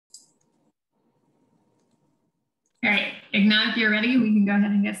Ignat, if you're ready, we can go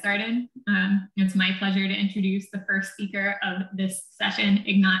ahead and get started. It's my pleasure to introduce the first speaker of this session,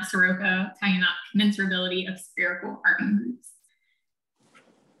 Ignat Soroko, talking about commensurability of spherical Artin groups.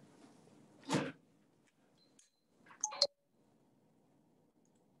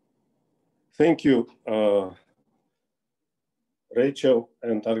 Thank you, Rachel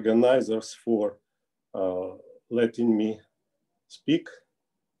and organizers, for letting me speak.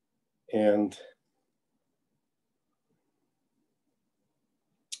 And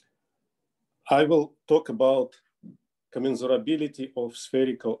I will talk about commensurability of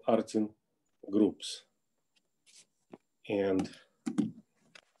spherical Artin groups. And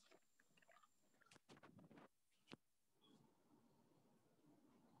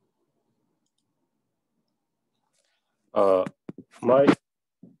my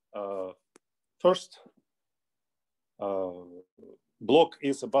first block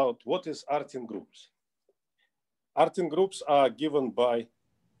is about what is Artin groups. Artin groups are given by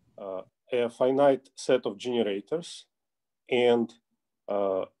a finite set of generators and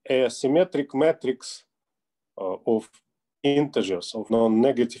a symmetric matrix of integers, of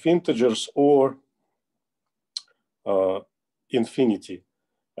non-negative integers or infinity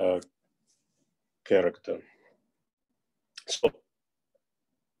character. So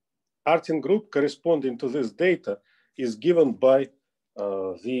Artin group corresponding to this data is given by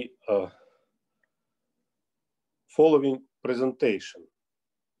the following presentation.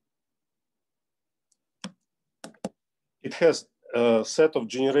 It has a set of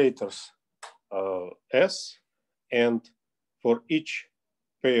generators S, and for each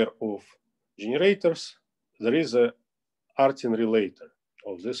pair of generators, there is a Artin relator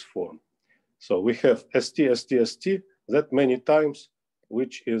of this form. So we have ST, ST, ST that many times,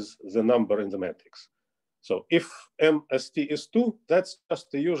 which is the number in the matrix. So if MST is 2, that's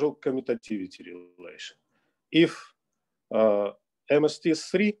just the usual commutativity relation. If MST is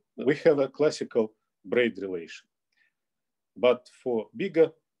 3, we have a classical braid relation. But for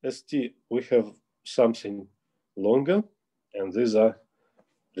bigger ST, we have something longer, and these are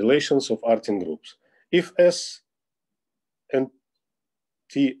relations of Artin groups. If S and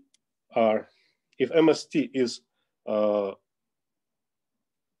T are, if MST is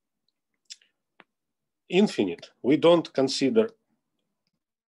infinite, we don't consider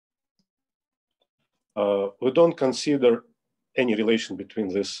any relation between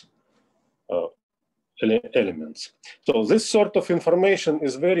these elements. So this sort of information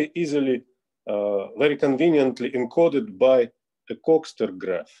is very easily, very conveniently encoded by a coarser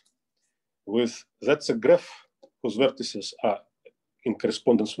graph. That's a graph whose vertices are in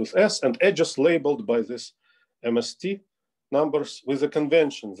correspondence with S and edges labeled by this MST numbers with the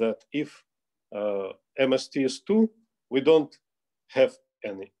convention that if MST is 2, we don't have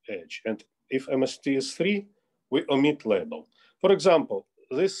any edge. And if MST is 3, we omit label. For example,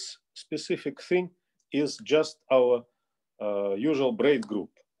 this specific thing is just our usual braid group.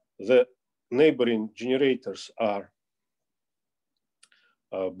 The neighboring generators are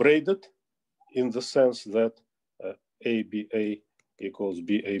braided in the sense that ABA equals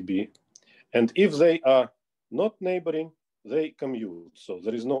BAB. And if they are not neighboring, they commute. So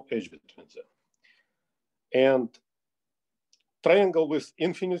there is no edge between them. And triangle with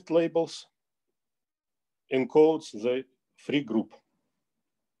infinite labels encodes the free group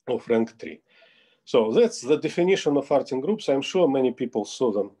of rank 3. So that's the definition of Artin groups. I'm sure many people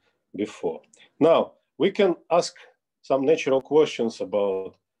saw them before. Now, we can ask some natural questions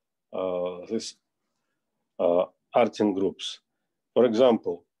about these Artin groups. For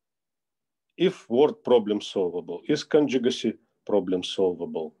example, if word problem solvable? Is conjugacy problem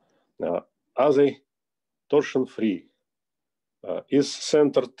solvable? Are they torsion free? Is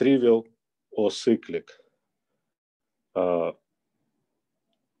center trivial or cyclic?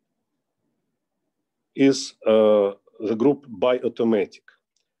 Is the group biautomatic?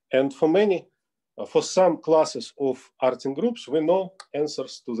 And for some classes of Artin groups, we know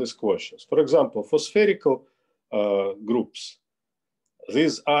answers to these questions. For example, for spherical groups,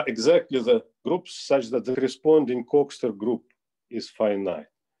 these are exactly the groups such that the corresponding coarser group is finite.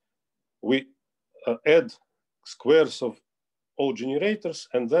 We add squares of all generators,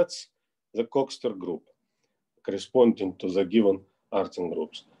 and that's the coarser group corresponding to the given Artin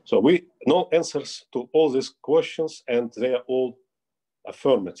groups. So we know answers to all these questions, and they are all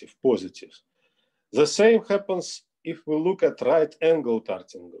affirmative, positive. The same happens if we look at right-angled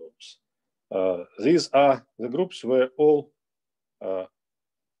Artin groups. These are the groups where all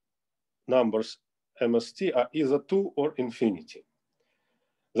numbers MST are either 2 or infinity.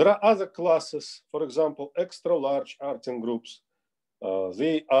 There are other classes, for example, extra large Artin groups.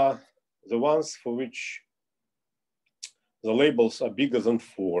 They are the ones for which the labels are bigger than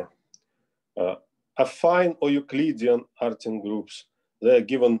 4. Affine or Euclidean Artin groups, they are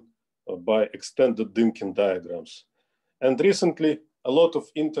given by extended Dynkin diagrams. And recently, a lot of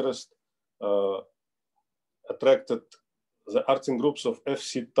interest attracted the Artin groups of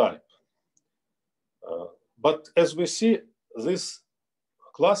FC type. But as we see, these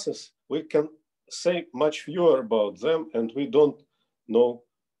classes, we can say much fewer about them, and we don't know,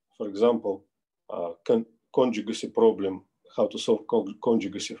 for example, conjugacy problem, how to solve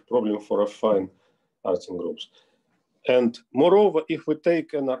conjugacy problem for affine Artin groups. And moreover, if we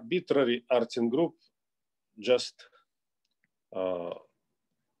take an arbitrary Artin group, just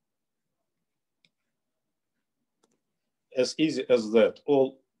as easy as that,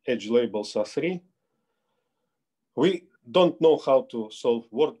 all edge labels are 3. We don't know how to solve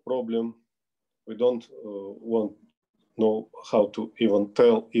word problem. We don't know how to even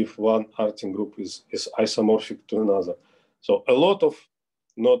tell if one Artin group is isomorphic to another. So a lot of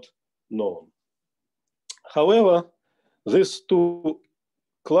not known. However, these 2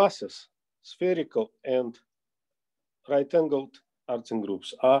 classes, spherical and right-angled Artin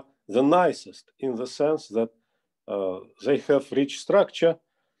groups, are the nicest in the sense that they have rich structure,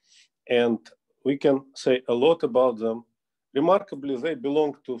 and we can say a lot about them. Remarkably, they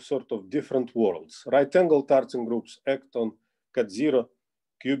belong to sort of different worlds. Right-angled Artin groups act on cat-0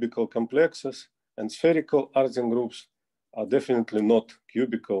 cubical complexes, and spherical Artin groups are definitely not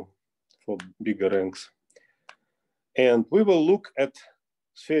cubical for bigger ranks. And we will look at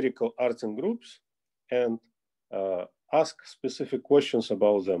spherical Artin groups and ask specific questions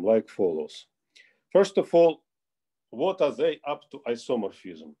about them, like follows. First of all, what are they up to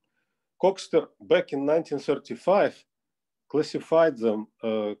isomorphism? Coxter, back in 1935, classified them,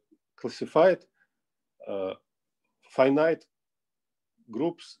 finite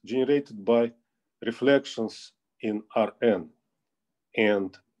groups generated by reflections in Rn.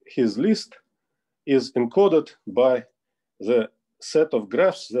 And his list is encoded by the set of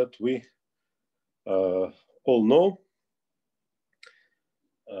graphs that we all know.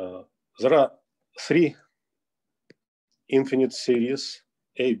 There are 3 infinite series,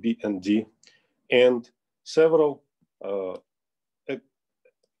 A, B, and D, and several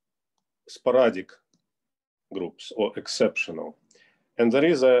sporadic groups or exceptional. And there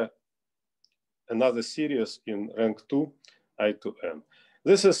is another series in rank 2, I to M.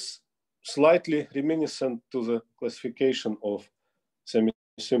 This is slightly reminiscent to the classification of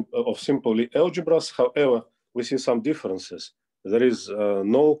simple algebras. However, we see some differences. There is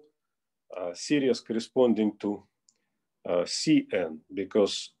no series corresponding to Cn,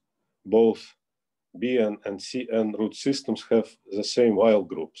 because both Bn and Cn root systems have the same Weil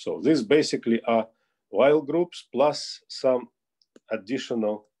group. So these basically are Weil groups plus some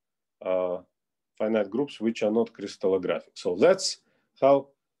additional finite groups which are not crystallographic. So that's how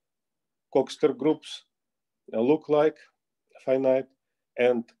Coxter groups look like, finite.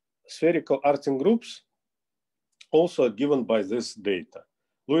 And spherical Artin groups also are given by this data.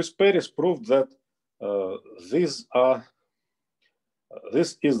 Louis Paris proved that this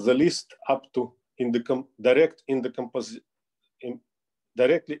is the list up to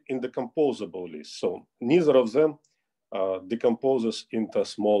directly in the composable list. So neither of them decomposes into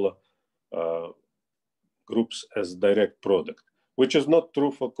smaller groups as direct product, which is not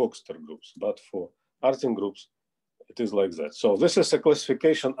true for Coxter groups, but for Artin groups, it is like that. So this is a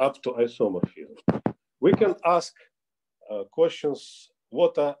classification up to isomorphism. We can ask questions,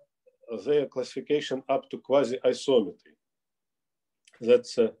 what are their classification up to quasi-isometry?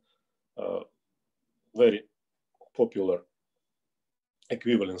 That's a very popular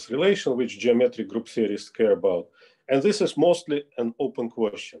equivalence relation which geometric group theorists care about. And this is mostly an open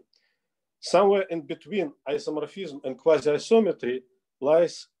question. Somewhere in between isomorphism and quasi-isometry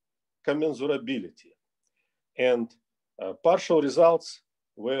lies commensurability. And partial results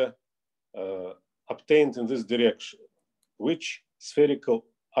were obtained in this direction, which spherical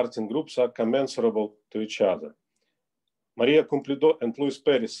Artin groups are commensurable to each other. Maria Cumplido and Louis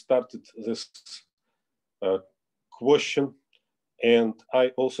Paris started this question, and I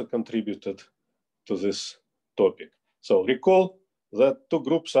also contributed to this topic. So recall that 2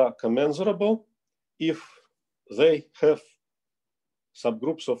 groups are commensurable if they have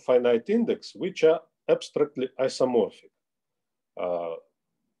subgroups of finite index which are abstractly isomorphic.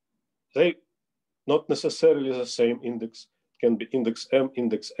 They not necessarily the same index, can be index M,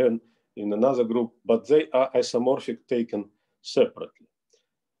 index N in another group, but they are isomorphic taken separately.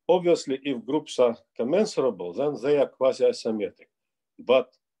 Obviously, if groups are commensurable, then they are quasi-isometric.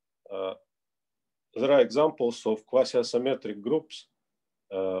 But there are examples of quasi-isometric groups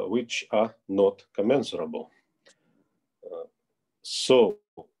which are not commensurable. So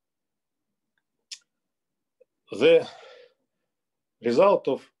the result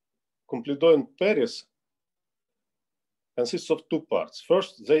of Cumplido and Paris consists of two parts.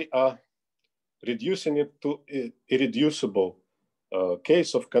 First, they are reducing it to irreducible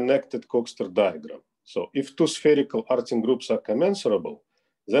case of connected coarser diagram. So if two spherical Artin groups are commensurable,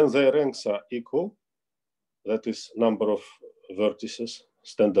 then their ranks are equal, that is number of vertices,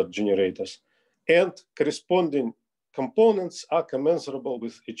 standard generators, and corresponding components are commensurable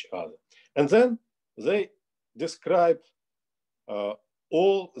with each other. And then they describe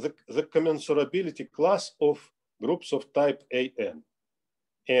all the commensurability class of groups of type AN.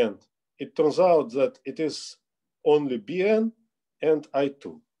 And it turns out that it is only BN and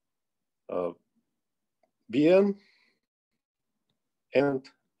I2. BN and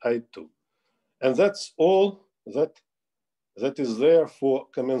I2. And that's all that is there for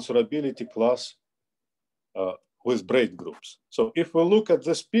commensurability class with braid groups. So if we look at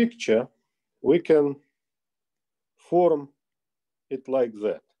this picture, we can form it like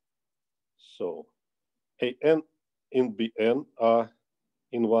that. So AN and BN are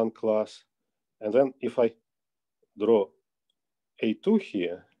in one class. And then if I draw A2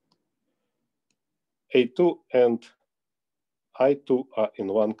 here, A2 and I2 are in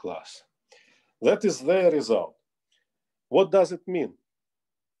one class. That is their result. What does it mean?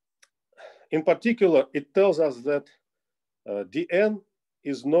 In particular, it tells us that DN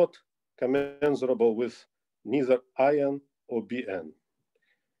is not commensurable with neither IN or BN.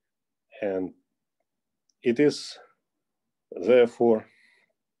 And it is therefore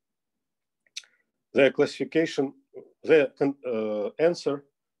their classification, their answer,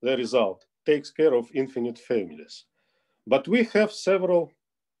 their result takes care of infinite families. But we have several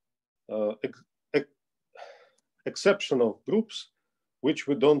exceptional groups which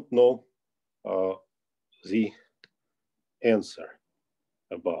we don't know the answer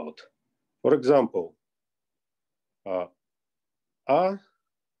about. For example, are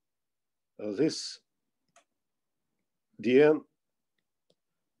this DN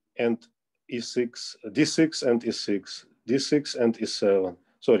and E6, D6 and E6, D6 and E7,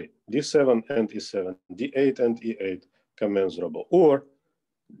 sorry, D7 and E7, D8 and E8 commensurable, or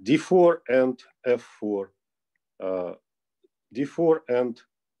D4 and F4, D4 and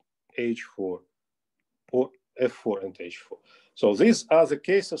H4, or F4 and H4. So these are the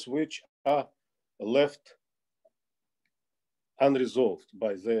cases which are left unresolved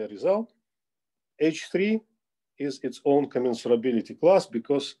by their result. H3 is its own commensurability class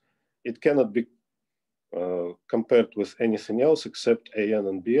because it cannot be compared with anything else except AN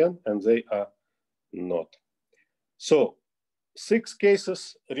and BN, and they are not. So 6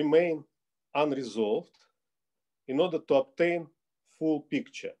 cases remain unresolved in order to obtain full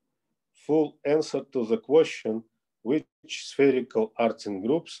picture, full answer to the question which spherical Artin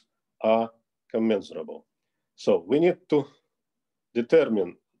groups are commensurable. So we need to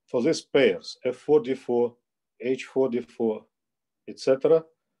determine for these pairs F4D4, H4D4, etc.,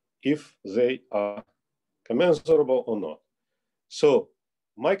 if they are commensurable or not. So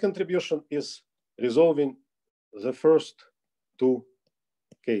my contribution is resolving the first 2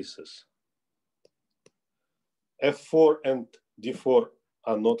 cases. F4 and D4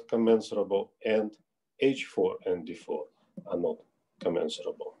 are not commensurable, and H4 and D4 are not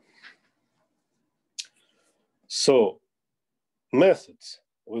commensurable. So methods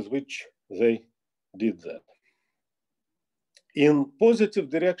with which they did that. In positive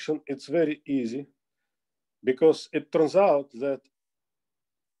direction, it's very easy because it turns out that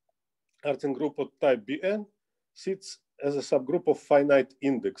Artin group of type Bn sits as a subgroup of finite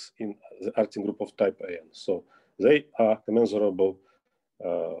index in the Artin group of type An. So they are commensurable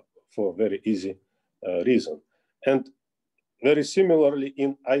for very easy reason. And very similarly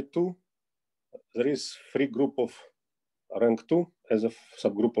in I2, there is free group of rank 2 as a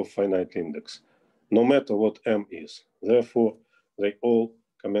subgroup of finite index, no matter what M is. Therefore, they all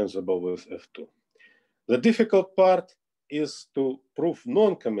commensurable with F2. The difficult part is to prove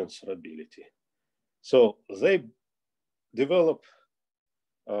non-commensurability. So they develop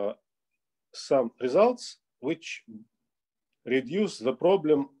some results which reduce the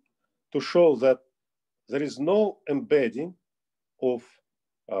problem to show that there is no embedding of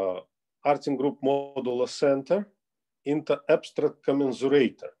Artin group modular center into abstract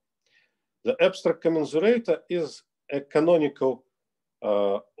commensurator. The abstract commensurator is a canonical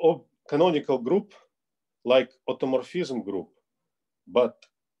group like automorphism group, but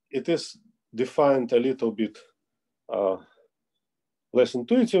it is defined a little bit less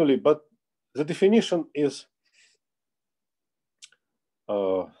intuitively, but the definition is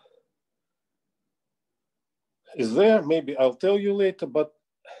is there. Maybe I'll tell you later, but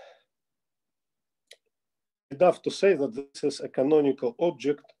enough to say that this is a canonical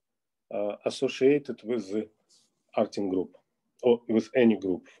object associated with the Artin group, or with any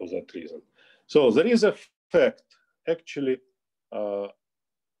group for that reason. So there is a fact, actually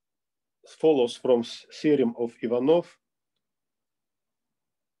follows from theorem of Ivanov,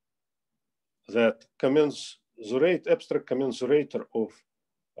 that abstract commensurator of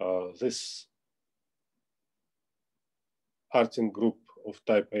this Artin group of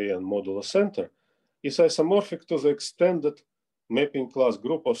type A and modular center is isomorphic to the extended mapping class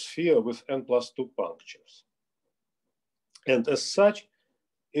group of sphere with n+2 punctures. And as such,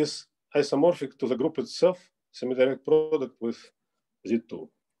 is isomorphic to the group itself, semi-direct product with Z2.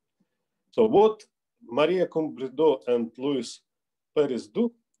 So what Maria Cumplido and Paris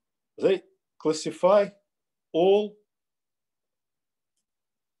do, they classify all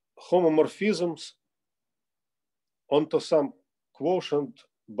homomorphisms onto some quotient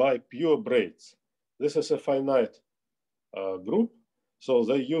by pure braids. This is a finite group. So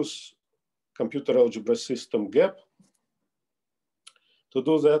they use computer algebra system gap to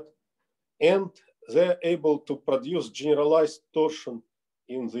do that. And they're able to produce generalized torsion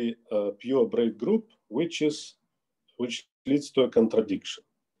in the pure braid group, which leads to a contradiction.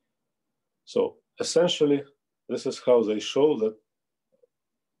 So essentially, this is how they show that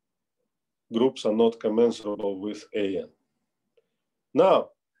groups are not commensurable with AN. Now,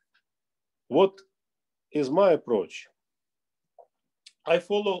 what is my approach? I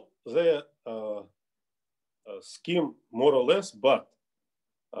follow their scheme more or less, but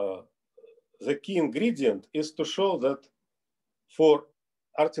the key ingredient is to show that for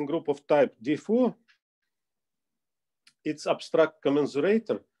Artin group of type D4, its abstract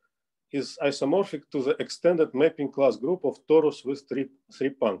commensurator is isomorphic to the extended mapping class group of torus with three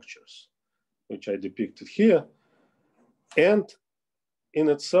punctures, which I depicted here. And in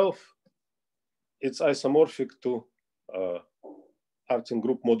itself, it's isomorphic to Artin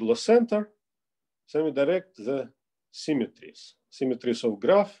group modular center, semi-direct the symmetries of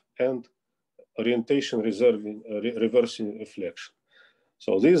graph and orientation reversing reflection.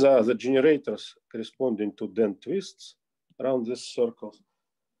 So these are the generators corresponding to dent twists around this circle.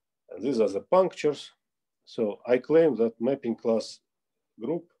 And these are the punctures. So I claim that mapping class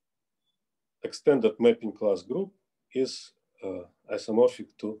group, extended mapping class group, is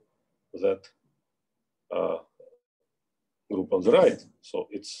isomorphic to that group on the right. So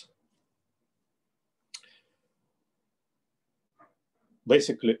it's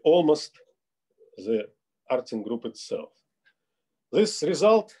basically almost the Artin group itself. This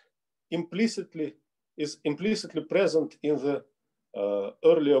result is implicitly present in the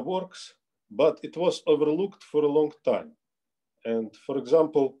earlier works, but it was overlooked for a long time. And for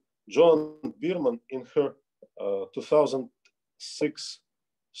example, Joan Bierman in her 2006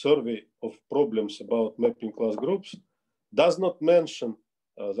 survey of problems about mapping class groups does not mention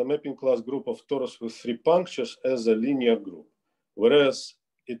the mapping class group of torus with three punctures as a linear group, whereas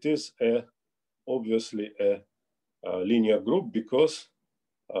it is obviously a linear group because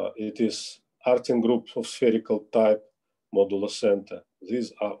it is Artin group of spherical type modular center.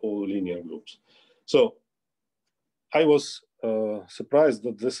 These are all linear groups. So I was surprised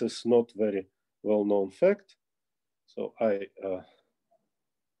that this is not very well-known fact. So I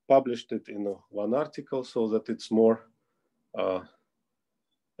published it in one article so that it's more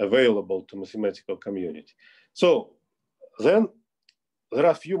available to mathematical community. So then there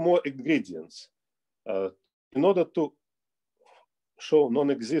are a few more ingredients. In order to show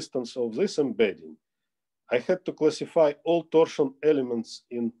non-existence of this embedding, I had to classify all torsion elements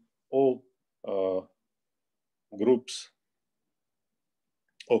in all groups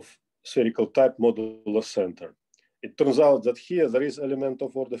of spherical type modular center. It turns out that here there is element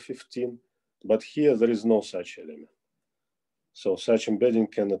of order 15, but here there is no such element. So such embedding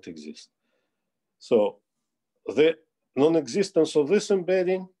cannot exist. So the non-existence of this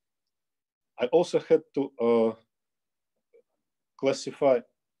embedding, I also had to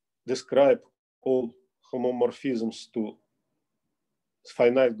describe all homomorphisms to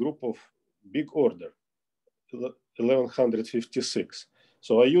finite group of big order, 1156.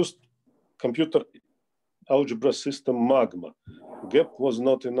 So I used computer algebra system Magma. GAP was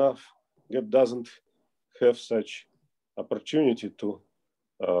not enough. GAP doesn't have such opportunity to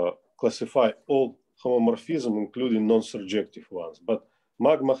classify all homomorphism, including non-surjective ones, but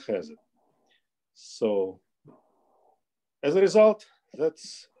Magma has it. So as a result,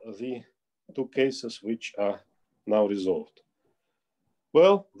 that's the two cases which are now resolved.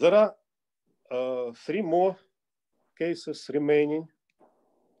 Well, there are three more cases remaining.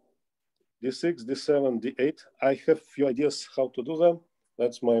 D6, D7, D8. I have few ideas how to do them.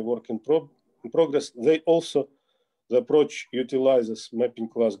 That's my work in progress. They also, the approach utilizes mapping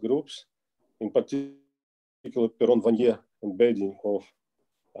class groups, in particular Perron-Vanier embedding of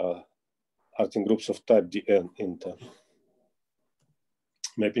Artin groups of type Dn into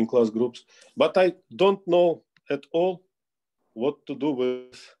mapping class groups. But I don't know at all what to do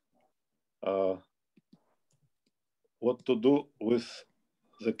with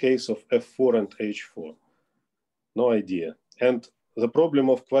the case of F4 and H4. No idea. And the problem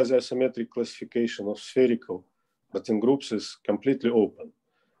of quasi-isometric classification of spherical Artin groups is completely open.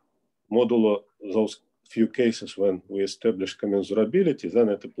 Modulo those few cases when we establish commensurability, then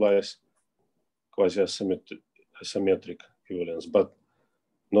it applies quasi-isometric equivalence, but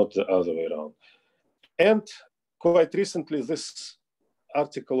not the other way around. And quite recently, this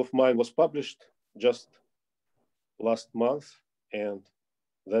article of mine was published just last month, and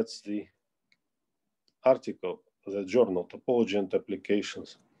that's the article, the journal, Topology and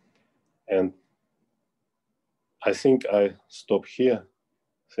Applications. And I think I stop here.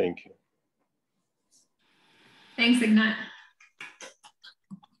 Thank you. Thanks, Ignat.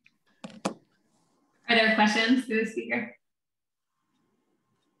 Are there questions to the speaker?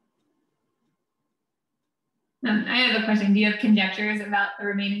 I have a question. Do you have conjectures about the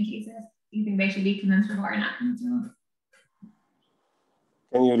remaining cases? Do you think they should be commensurable or not commensurable?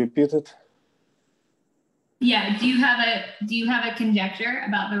 Can you repeat it? Yeah. Do you have a conjecture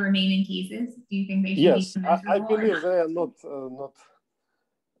about the remaining cases? Do you think they should be commensurable? I believe they are not.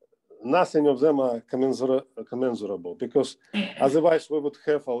 Nothing of them are commensurable, because otherwise we would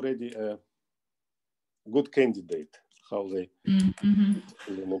have already a good candidate how they in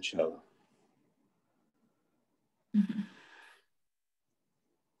each other. Do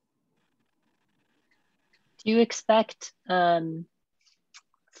you expect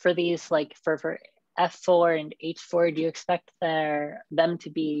for these, like for F4 and H4, do you expect them to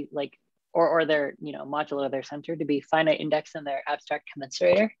be like, or their modulo of their center to be finite index in their abstract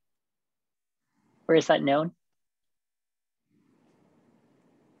commensurator? Or is that known?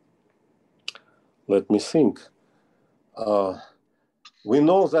 Let me think. We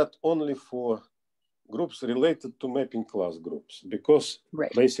know that only for groups related to mapping class groups, because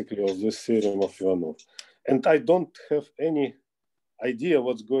basically of this theorem of Ivanov. And I don't have any idea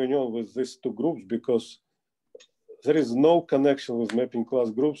what's going on with these two groups, because there is no connection with mapping class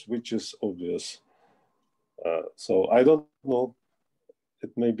groups, which is obvious. So I don't know.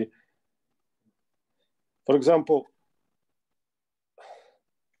 It may be. For example,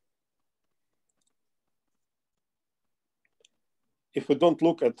 if we don't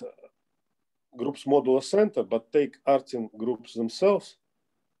look at groups modulo center, but take Artin groups themselves,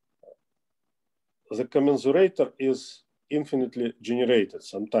 the commensurator is infinitely generated.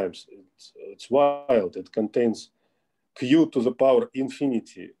 Sometimes it's wild. It contains Q to the power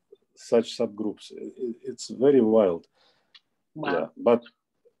infinity, such subgroups. It's very wild. Wow. Yeah,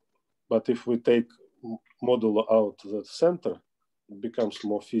 but if we take modulo out the center, it becomes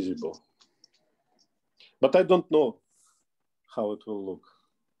more feasible. But I don't know how it will look,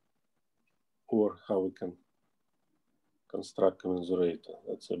 or how we can construct commensurator.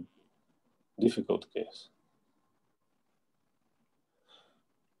 That's a difficult case.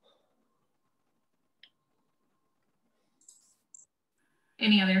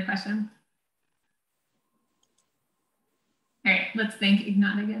 Any other questions? All right, let's thank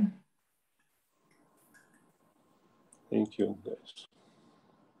Ignat again. Thank you, guys.